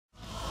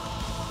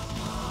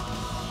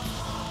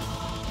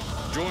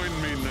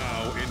Join me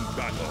now in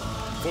battle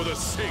for the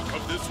sake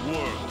of this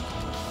world.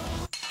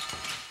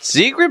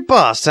 Secret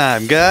boss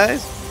time,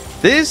 guys!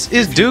 This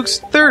is Duke's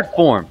third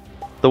form.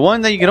 The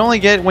one that you can only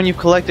get when you've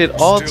collected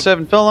all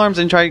 7 fell arms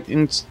and tried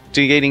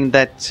instigating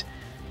that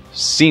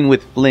scene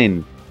with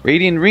Flynn.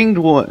 Radiant Ringed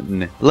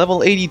one,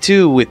 level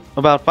 82 with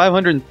about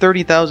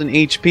 530,000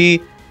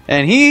 HP,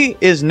 and he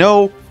is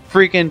no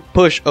freaking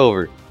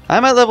pushover.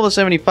 I'm at level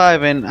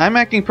 75 and I'm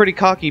acting pretty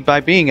cocky by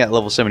being at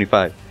level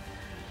 75.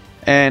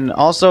 And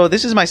also,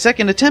 this is my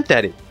second attempt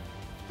at it.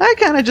 I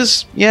kinda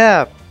just,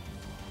 yeah.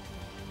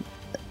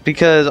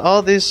 Because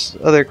all this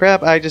other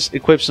crap, I just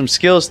equipped some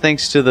skills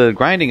thanks to the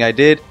grinding I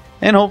did,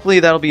 and hopefully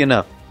that'll be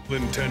enough. I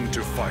intend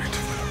to fight,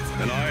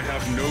 and I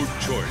have no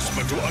choice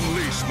but to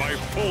unleash my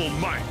full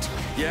might.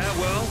 Yeah,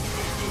 well,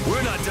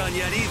 we're not done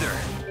yet either.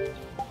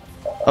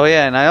 Oh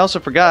yeah, and I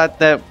also forgot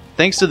that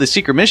thanks to the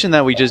secret mission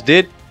that we just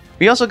did,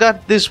 we also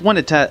got this one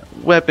attack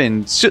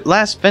weapon,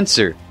 Last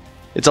Fencer.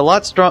 It's a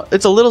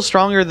little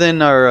stronger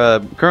than our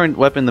current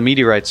weapon, the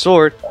Meteorite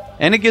Sword,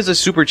 and it gives us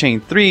Super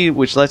Chain 3,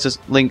 which lets us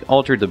link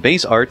alter the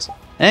base arts,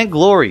 and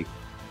Glory.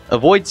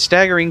 Avoid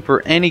staggering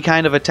for any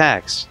kind of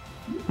attacks.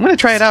 I'm gonna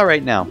try it out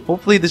right now.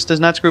 Hopefully this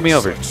does not screw me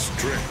over.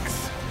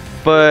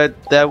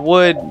 But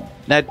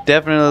that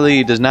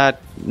definitely does not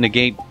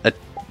negate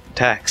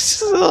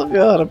attacks. Oh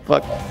god,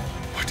 fuck.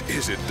 What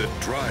is it that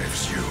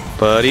drives you?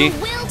 Buddy. The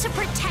will to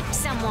protect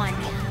someone.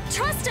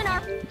 Trust in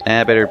our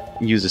I better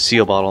use a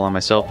seal bottle on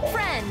myself.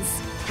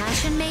 friends.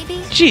 Passion,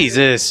 maybe?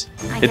 Jesus!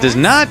 It does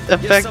not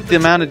affect the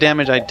amount of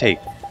damage I'd take.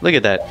 Look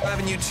at that.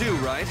 Having you too,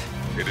 right?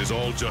 It is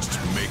all just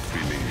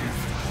make-believe.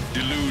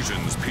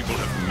 Delusions people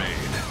have made.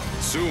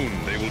 Soon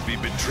they will be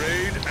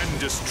betrayed and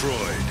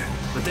destroyed.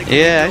 But they can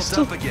Yeah, I be built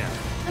still... up again.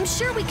 I'm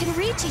sure we can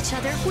reach each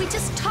other if we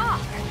just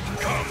talk.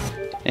 Come.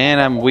 And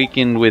I'm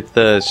weakened with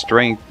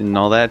strength and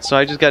all that, so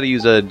I just gotta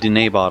use a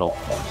Dene bottle.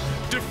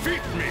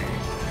 Defeat me.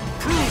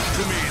 Prove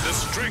to me the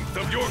strength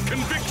of your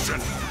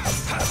conviction.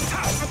 I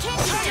can't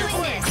keep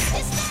doing this.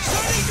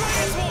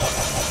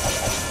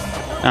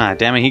 Ah,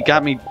 damn it, he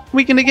got me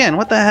weakened again.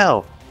 What the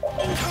hell?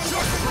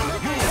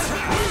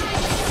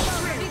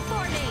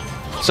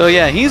 So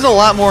yeah, he's a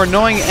lot more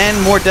annoying and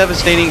more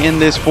devastating in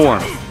this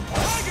form.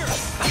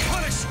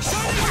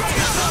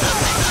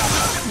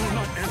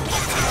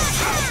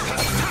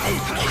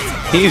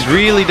 He's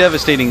really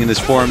devastating in this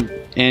form,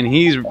 and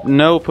he's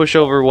no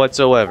pushover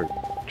whatsoever.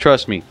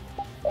 Trust me.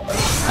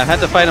 I've had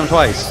to fight him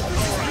twice.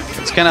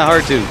 It's kind of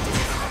hard to.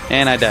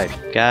 And I died.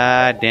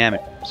 God damn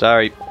it.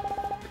 Sorry.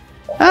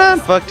 I'm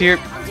fucked here.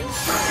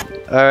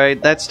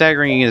 Alright, that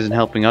staggering isn't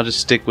helping. I'll just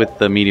stick with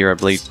the Meteor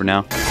Blade for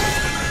now.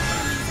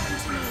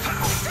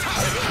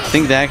 I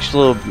think the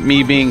actual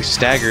me being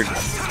staggered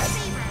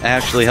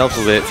actually helps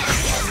a bit.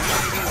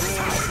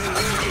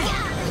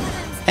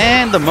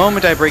 And the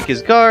moment I break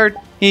his guard,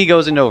 he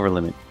goes into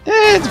overlimit.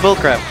 It's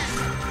bullcrap.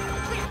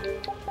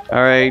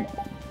 Alright,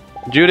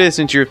 Judith,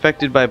 since you're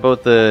affected by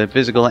both the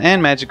physical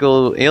and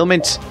magical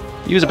ailments,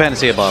 use a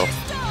Panacea bottle.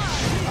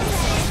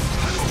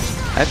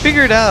 I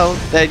figured out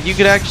that you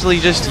could actually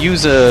just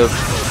use a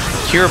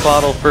cure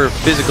bottle for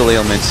physical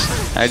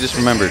ailments. I just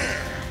remembered.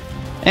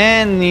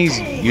 And he's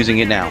using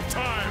it now.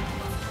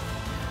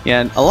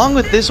 Yeah, and along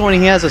with this one,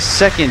 he has a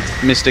second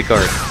Mystic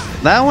Art.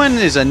 That one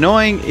is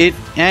annoying,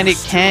 and it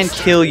can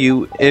kill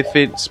you if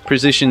it's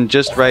positioned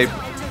just right,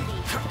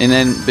 and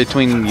then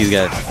between you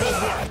guys.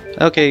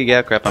 Okay,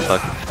 yeah, crap, I'm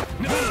fucked.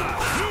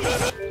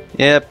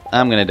 Yep,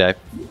 I'm gonna die.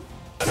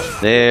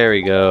 There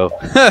we go.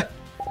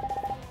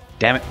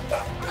 Damn it.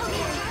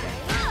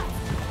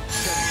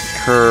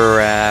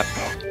 Crap.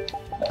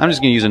 I'm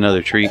just gonna use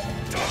another treat.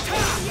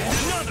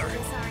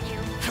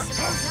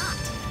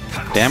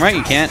 Damn right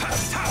you can't.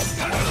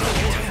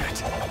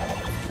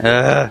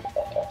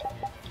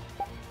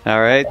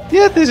 Alright.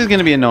 Yeah, this is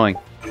gonna be annoying.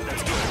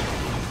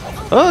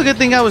 Oh, good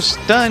thing I was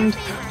stunned.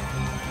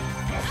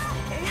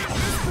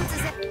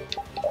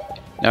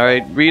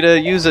 Alright, Rita,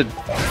 use a...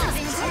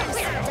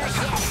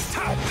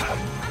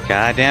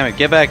 God damn it,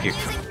 get back here.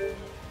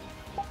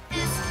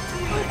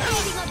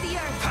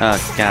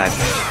 Oh, God.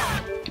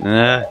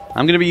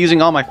 I'm gonna be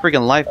using all my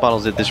freaking life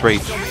bottles at this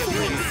rate.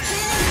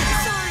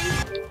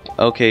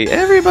 Okay,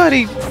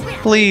 everybody,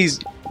 please.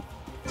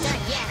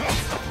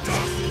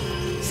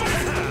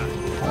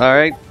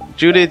 Alright,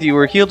 Judith, you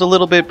were healed a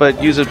little bit,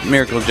 but use a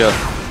miracle jug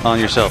on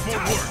yourself.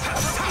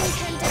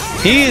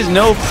 He is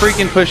no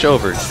freaking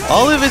pushover.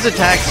 All of his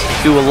attacks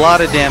do a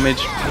lot of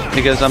damage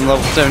because I'm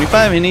level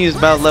 75 and he's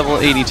about level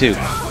 82.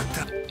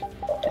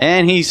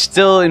 And he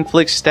still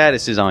inflicts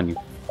statuses on you.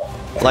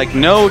 Like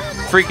no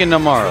freaking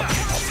tomorrow.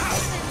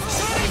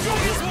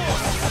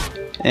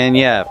 And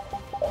yeah.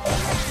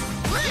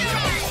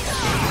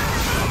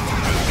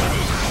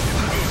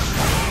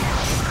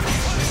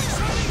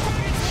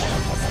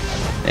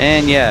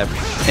 And yeah,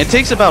 it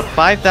takes about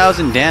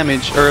 5,000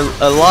 damage, or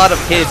a lot of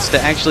hits, to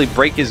actually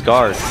break his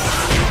guard.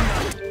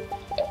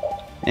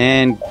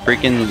 And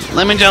freaking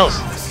lemon gels!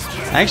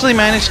 I actually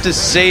managed to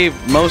save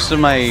most of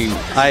my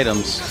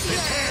items.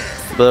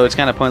 Though it's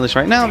kind of pointless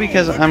right now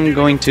because I'm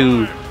going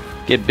to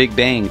get big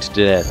banged to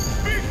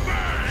death.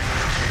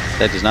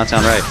 That does not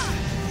sound right.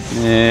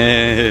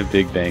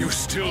 Big Bang. You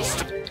still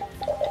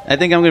I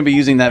think I'm gonna be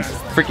using that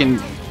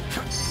freaking.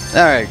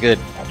 Alright, good.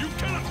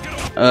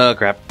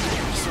 Crap.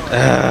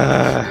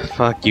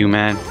 Fuck you,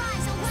 man.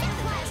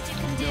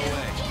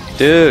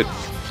 Dude.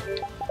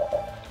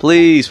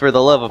 Please, for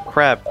the love of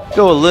crap,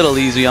 go a little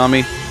easy on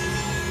me.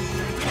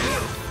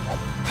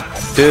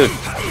 Dude.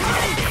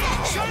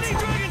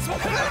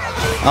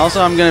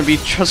 Also, I'm gonna be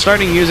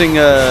starting using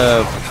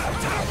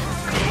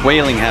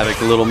Wailing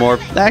Havoc a little more.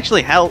 That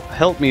actually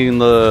helped me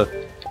in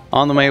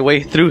on my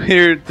way through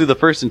here through the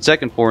first and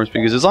second forms,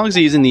 because as long as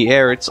he's in the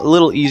air, it's a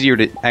little easier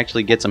to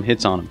actually get some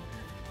hits on him.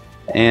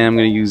 And I'm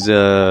gonna use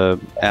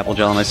Apple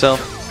Gel on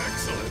myself.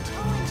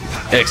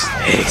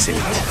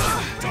 Excellent.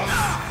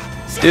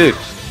 Dude,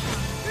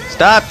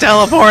 stop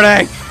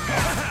teleporting!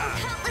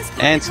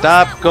 And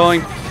stop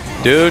going.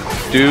 Dude,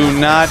 do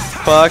not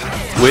fuck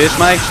with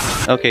my.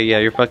 Okay, yeah,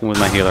 you're fucking with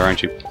my healer,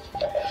 aren't you?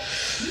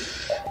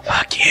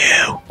 Fuck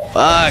you.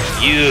 Fuck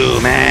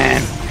you,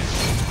 man.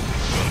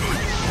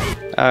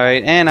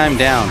 Alright, and I'm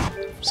down.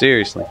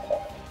 Seriously.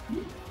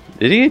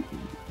 Did he?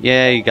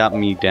 Yeah, he got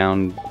me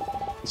down.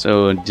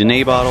 So,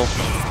 Dene Bottle.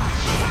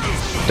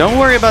 Don't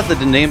worry about the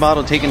Dene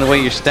Bottle taking away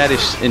your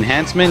status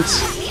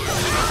enhancements.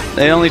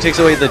 It only takes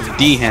away the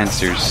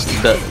dehancers,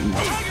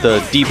 the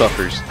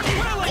debuffers.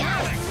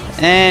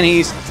 And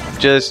he's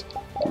just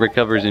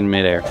recovers in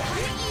midair.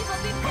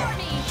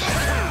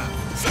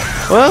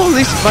 Well, at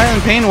least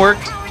Violent Pain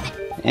worked.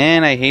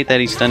 And I hate that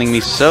he's stunning me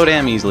so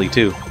damn easily,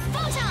 too.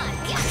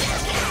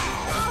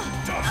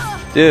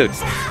 Dude.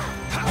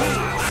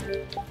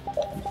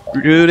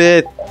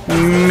 Rooted.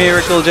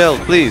 Miracle Gel,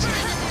 please.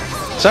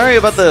 Sorry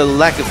about the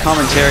lack of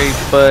commentary,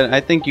 but I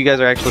think you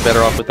guys are actually better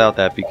off without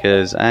that,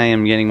 because I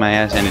am getting my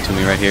ass handed to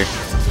me right here.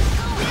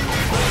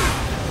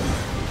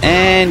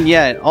 And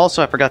yeah,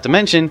 also I forgot to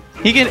mention,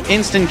 he can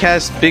instant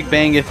cast Big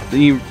Bang if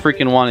he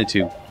freaking wanted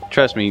to.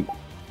 Trust me,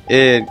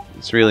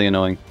 it's really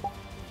annoying.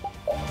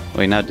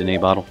 Wait, not Dene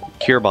Bottle.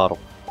 Cure Bottle.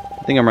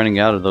 I think I'm running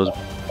out of those.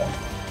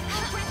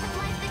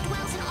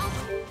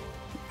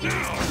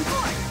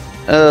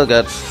 Oh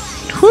god.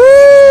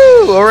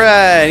 Woo!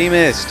 Alright, he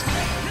missed.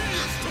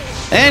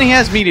 And he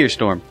has Meteor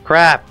Storm.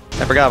 Crap.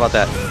 I forgot about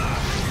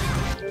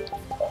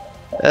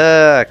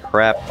that.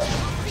 Crap.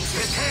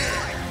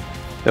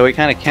 So we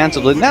kind of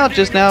canceled it now,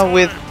 just now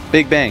with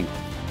Big Bang.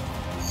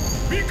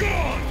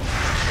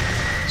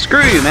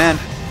 Screw you, man.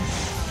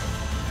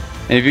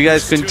 And if you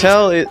guys couldn't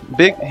tell,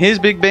 his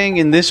Big Bang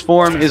in this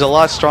form is a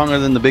lot stronger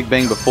than the Big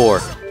Bang before.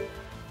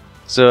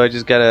 So I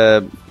just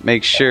gotta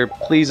make sure.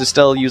 Please,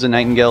 Estelle, use a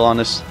Nightingale on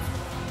us.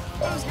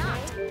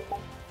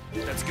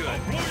 That's good.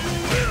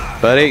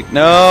 Buddy,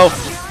 no!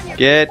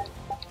 Get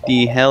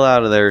the hell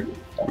out of there.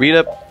 Read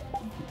up.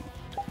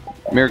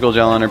 Miracle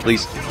Gel on her,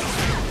 please.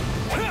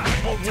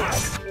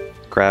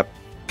 Crap.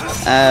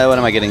 What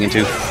am I getting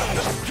into?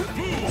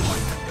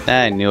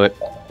 I knew it.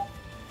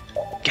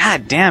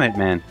 God damn it,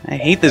 man. I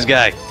hate this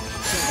guy.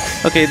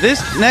 Okay,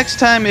 this next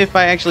time, if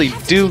I actually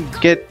do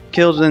get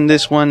killed in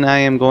this one, I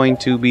am going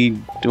to be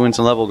doing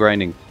some level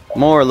grinding.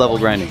 More level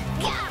grinding.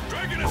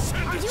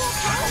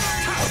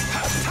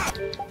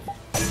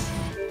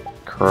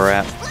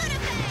 Crap.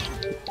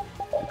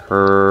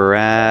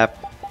 Crap.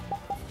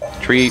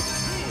 Treat.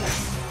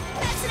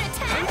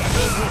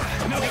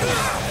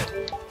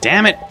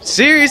 Damn it!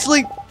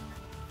 Seriously?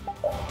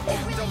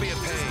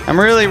 I'm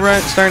really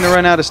starting to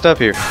run out of stuff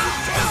here.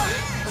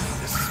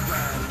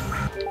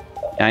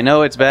 I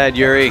know it's bad,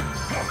 Yuri.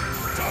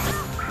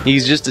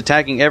 He's just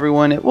attacking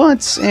everyone at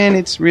once, and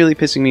it's really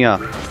pissing me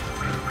off.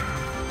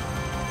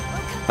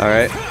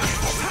 Alright.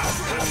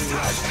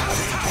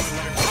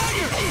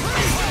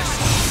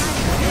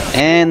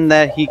 And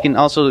that he can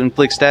also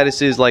inflict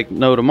statuses like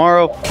no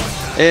tomorrow.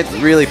 It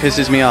really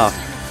pisses me off.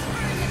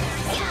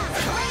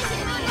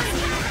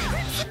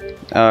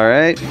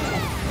 Alright.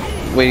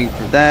 Waiting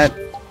for that.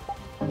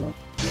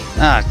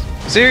 Ah,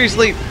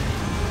 seriously?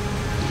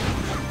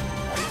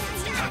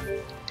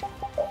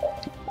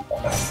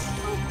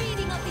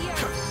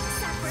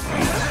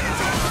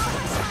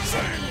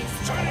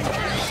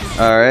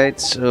 Alright,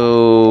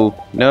 so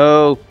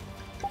no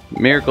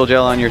Miracle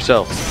Gel on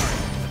yourself.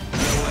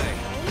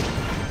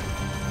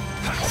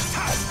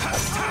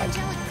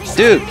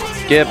 Dude,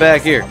 get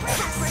back here.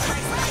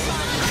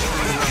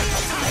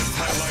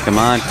 Come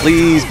on,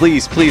 please,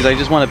 please, please. I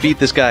just want to beat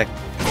this guy.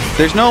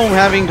 There's no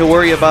having to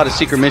worry about a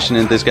secret mission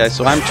in this guy,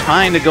 so I'm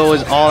trying to go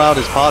as all out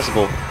as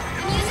possible.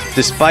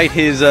 Despite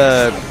his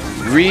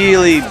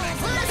really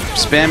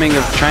spamming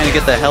of trying to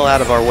get the hell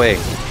out of our way.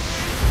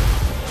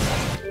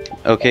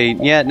 Okay,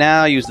 yeah,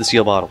 now use the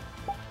seal bottle.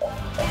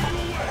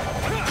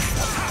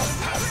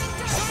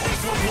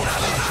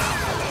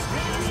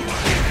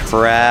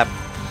 Crap.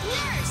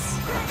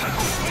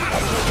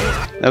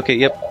 Okay,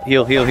 yep.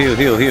 Heal, heal, heal,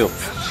 heal, heal.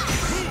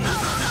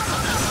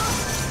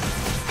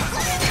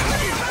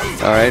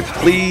 Alright,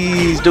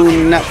 please do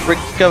not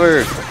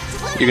recover.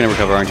 You're gonna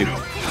recover, aren't you?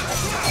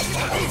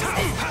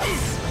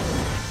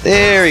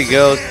 There he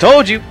goes.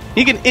 Told you!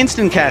 He can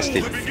instant cast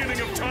it.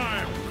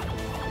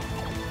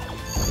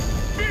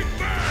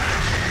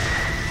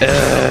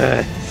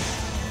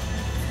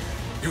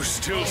 You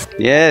still...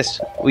 Yes,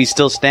 we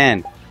still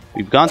stand.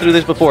 We've gone through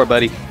this before,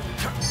 buddy.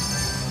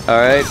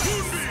 Alright.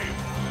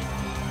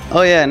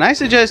 Oh yeah, and I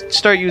suggest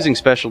start using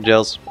special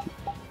gels.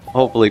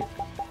 Hopefully.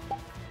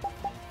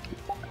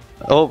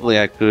 Hopefully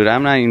I could.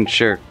 I'm not even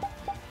sure.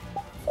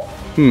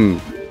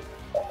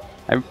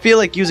 I feel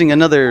like using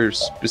another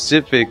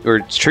specific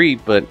or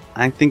treat, but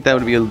I think that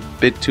would be a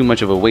bit too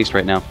much of a waste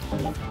right now.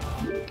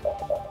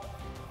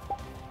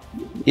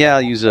 Yeah,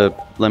 I'll use a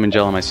lemon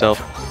gel on myself.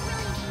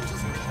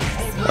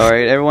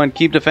 Alright, everyone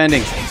keep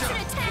defending.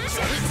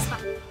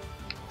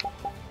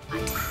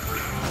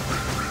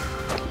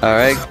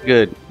 Alright,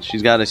 good.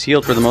 She's got us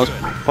healed for the most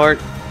part.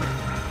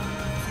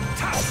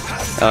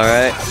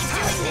 Alright.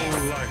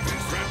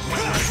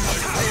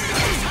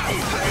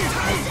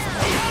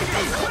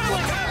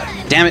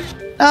 Damn it.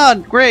 Oh,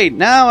 great.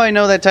 Now I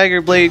know that Tiger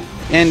Blade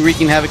and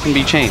Wreaking Havoc can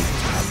be chained.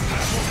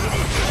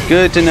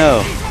 Good to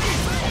know.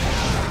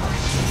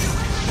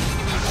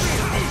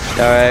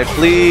 Alright,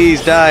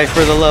 please die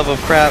for the love of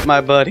crap, my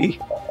buddy.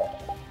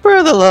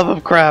 For the love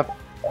of crap.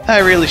 I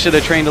really should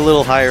have trained a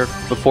little higher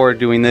before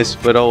doing this,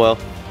 but oh well.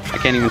 I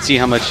can't even see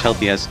how much health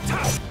he has.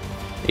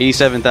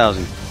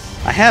 87,000.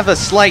 I have a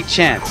slight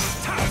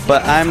chance,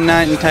 but I'm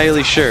not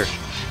entirely sure.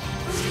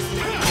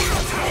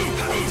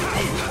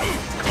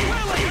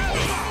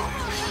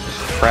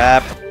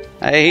 Crap.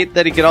 I hate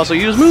that he could also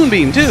use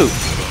Moonbeam, too.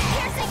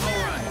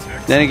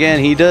 Then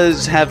again, he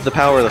does have the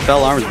power of the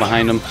Fell Arms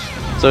behind him.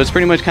 So it's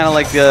pretty much kind of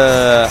like,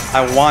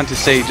 I want to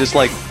say, just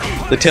like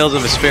the Tales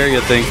of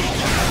Vesperia thing.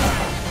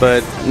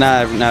 But,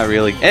 not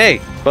really.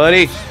 Hey,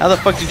 buddy, how the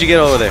fuck did you get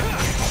over there?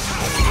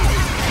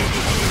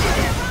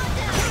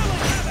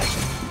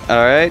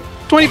 Alright,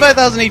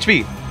 25,000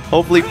 HP.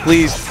 Hopefully,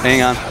 please,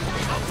 hang on.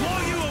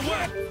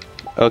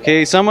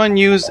 Okay, someone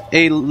use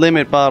a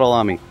limit bottle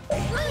on me.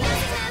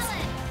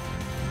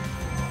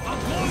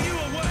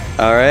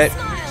 Alright.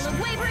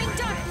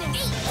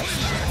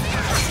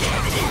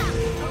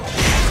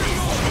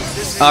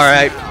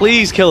 Alright,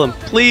 please kill him.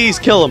 Please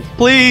kill him.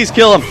 Please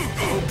kill him.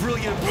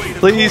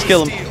 Please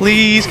kill him.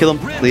 Please kill him.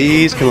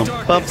 Please kill him.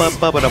 Please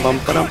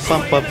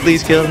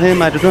kill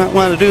him. I do not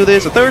want to do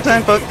this a third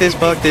time. Fuck this,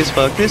 fuck this,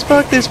 fuck this,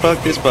 fuck this,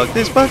 fuck this, fuck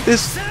this, fuck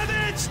this.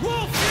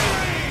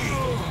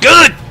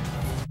 Good!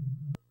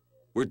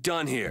 We're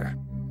done here.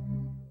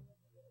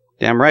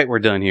 Damn right we're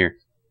done here.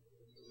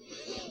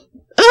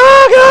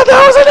 Oh god,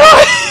 that was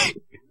annoying!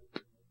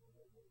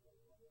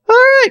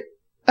 Alright,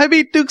 I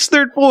beat Duke's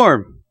third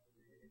form.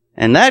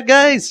 And that,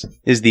 guys,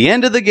 is the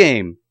end of the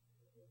game.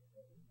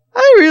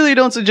 I really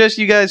don't suggest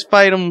you guys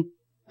fight him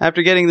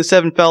after getting the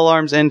 7 Fell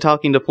Arms and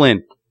talking to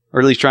Flynn.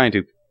 Or at least trying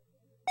to.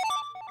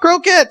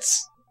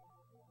 Croquettes!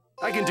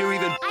 I can do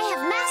even... I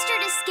have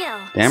mastered a skill.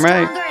 Damn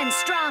right. Stronger and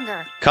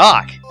stronger.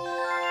 Cock!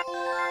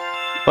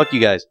 Fuck you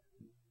guys.